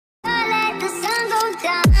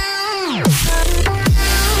What's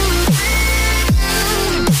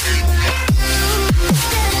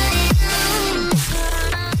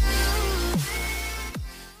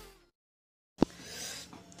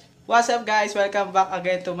up guys? Welcome back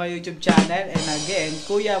again to my YouTube channel, and again,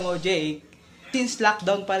 Kuyamoj. Since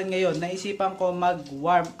lockdown pa rin ngayon, naisipan ko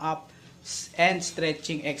mag-warm up and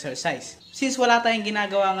stretching exercise. Since wala tayong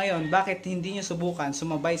ginagawa ngayon, bakit hindi nyo subukan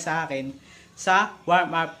sumabay sa akin sa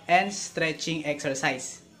warm up and stretching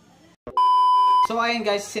exercise? So ayun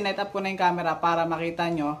guys, sinet up ko na yung camera para makita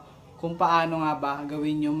nyo kung paano nga ba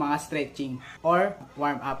gawin yung mga stretching or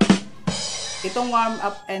warm up. Itong warm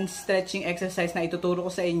up and stretching exercise na ituturo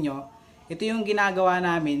ko sa inyo, ito yung ginagawa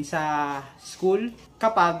namin sa school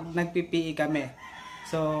kapag nag-PE kami.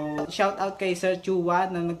 So, shout out kay Sir Chua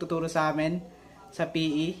na nagtuturo sa amin sa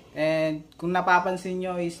PE. And kung napapansin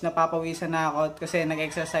nyo is napapawisan na ako kasi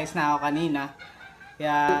nag-exercise na ako kanina.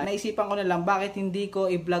 Kaya naisipan ko na lang bakit hindi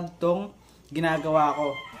ko i-vlog tong ginagawa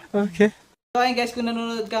ko. Okay. So ayun guys, kung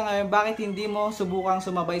nanonood ka ngayon, bakit hindi mo subukang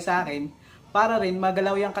sumabay sa akin para rin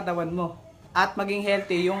magalaw yung katawan mo at maging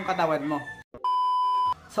healthy yung katawan mo.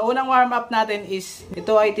 So unang warm up natin is,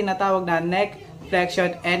 ito ay tinatawag na neck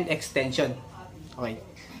flexion and extension. Okay.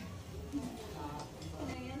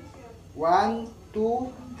 1,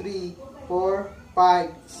 2, 3, 4,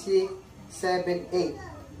 5, 6, 7, 8.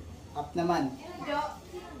 Up naman.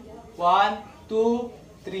 1, 2,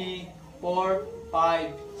 3, 4,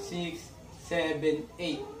 5, 6, 7,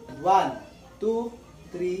 8. 1, 2,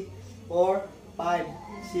 3, 4, 5,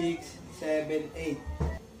 6, 7, 8.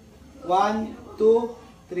 1, 2,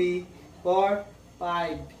 3, 4,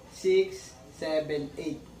 5, 6, 7,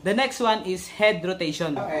 8. The next one is head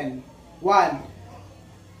rotation. And 1,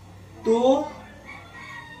 2,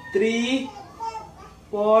 3,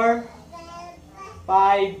 4,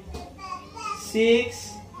 5,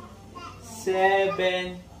 6,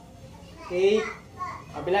 7, 8.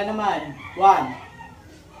 Kabila naman. 1,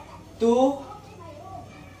 2,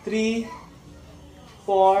 3,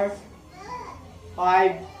 4,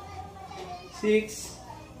 5, 6,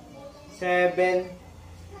 7,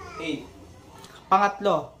 8.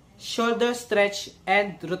 Pangatlo, shoulder stretch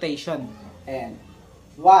and rotation. And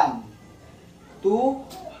 1, 2,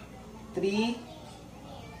 3,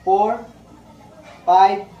 4,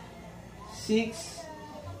 5, 6,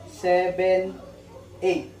 7,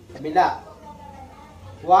 8. Kabila.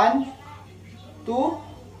 1, 2,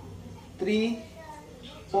 3,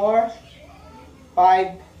 4,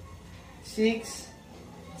 5, 6,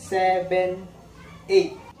 7,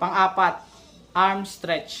 8. Pang-apat, arm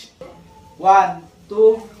stretch. 1,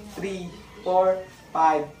 2, 3, 4,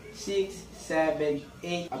 5, 6, 7,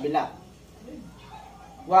 8. Kabila.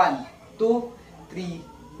 1, 2, 3,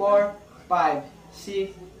 4, 5,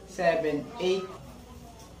 6, 7, 8.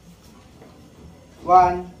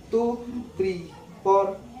 1, 2, 3,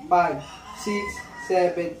 4, 5, 6,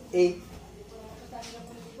 7, 8.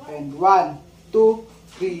 And 1, 2,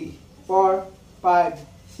 3, 4, 5,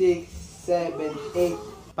 6, 7, 8.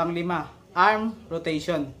 Panglima, arm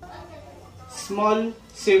rotation. Small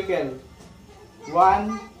circle.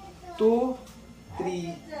 1, 2,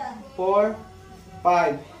 3, 4,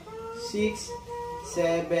 5, 6,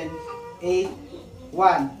 7, 8.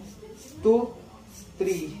 1, 2,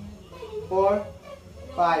 3, 4,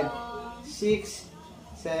 5, 6,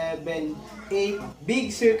 7, 8.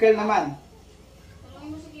 Big circle naman.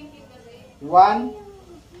 1,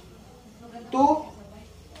 2,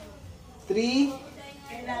 3,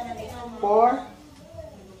 4,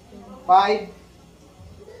 5,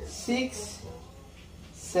 6,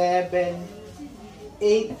 7,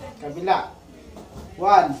 8. Kabila.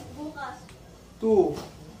 1, 2,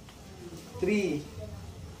 3,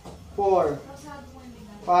 4,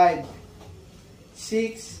 5,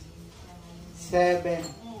 6, 7,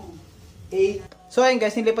 8. So ayun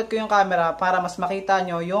guys, nilipat ko yung camera para mas makita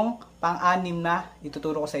nyo yung pang-anim na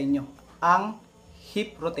ituturo ko sa inyo. Ang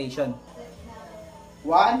hip rotation.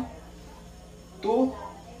 1, 2,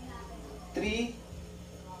 3,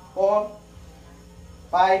 4,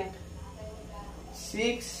 5,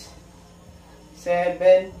 6,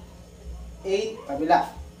 7, 8. Kabila.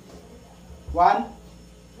 1,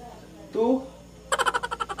 2,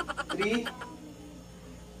 3,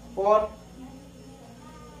 4,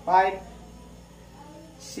 5,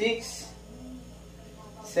 6,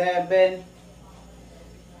 7,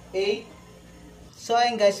 8. So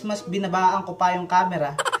ayun guys, mas binabaan ko pa yung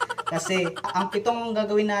camera kasi ang pitong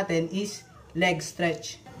gagawin natin is leg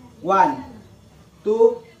stretch. 1,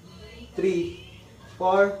 2, 3,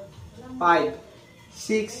 4, 5,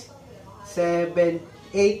 6, 7,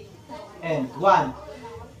 8. And 1,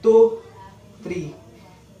 2, 3,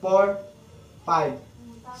 4, 5,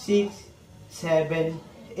 6, 7,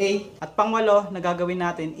 8. At pangwalo na gagawin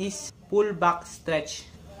natin is pull back stretch.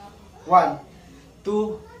 1,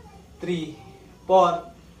 2, 3,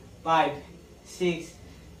 4, 5, 6,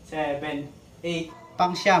 7, 8.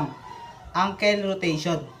 Pang-siyam, ankle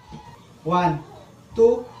rotation. 1,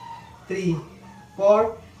 2, 3,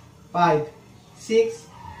 4, 5, 6,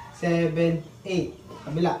 7, 8.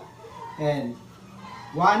 Kabila. And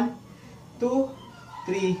 1, 2,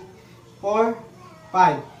 3, 4,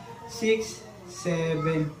 5, 6,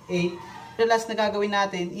 7, 8. The last na gagawin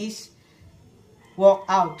natin is walk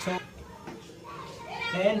out. So,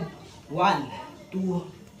 and 1, 2,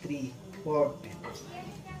 3, 4,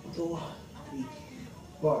 2, 3,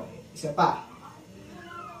 4. Isa pa.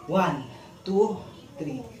 1, 2,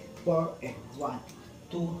 3, 4, and 1,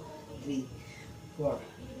 2, 3, 4.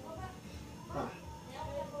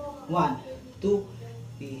 1, 2,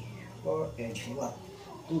 3, 4, and 1,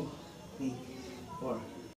 2, 3, 4.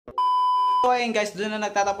 So ayun guys, doon na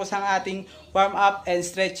nagtatapos ang ating warm up and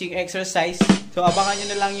stretching exercise. So abangan nyo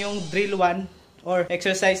na lang yung drill 1 or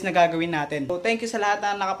exercise na gagawin natin. So thank you sa lahat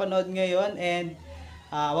na nakapanood ngayon, and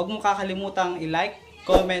wag mong kakalimutang i-like,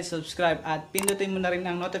 comment, subscribe, at pindutin mo na rin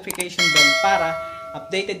ang notification bell para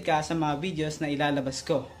updated ka sa mga videos na ilalabas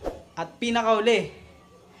ko. At pinakauli,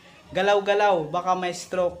 galaw-galaw, baka may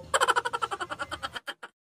stroke.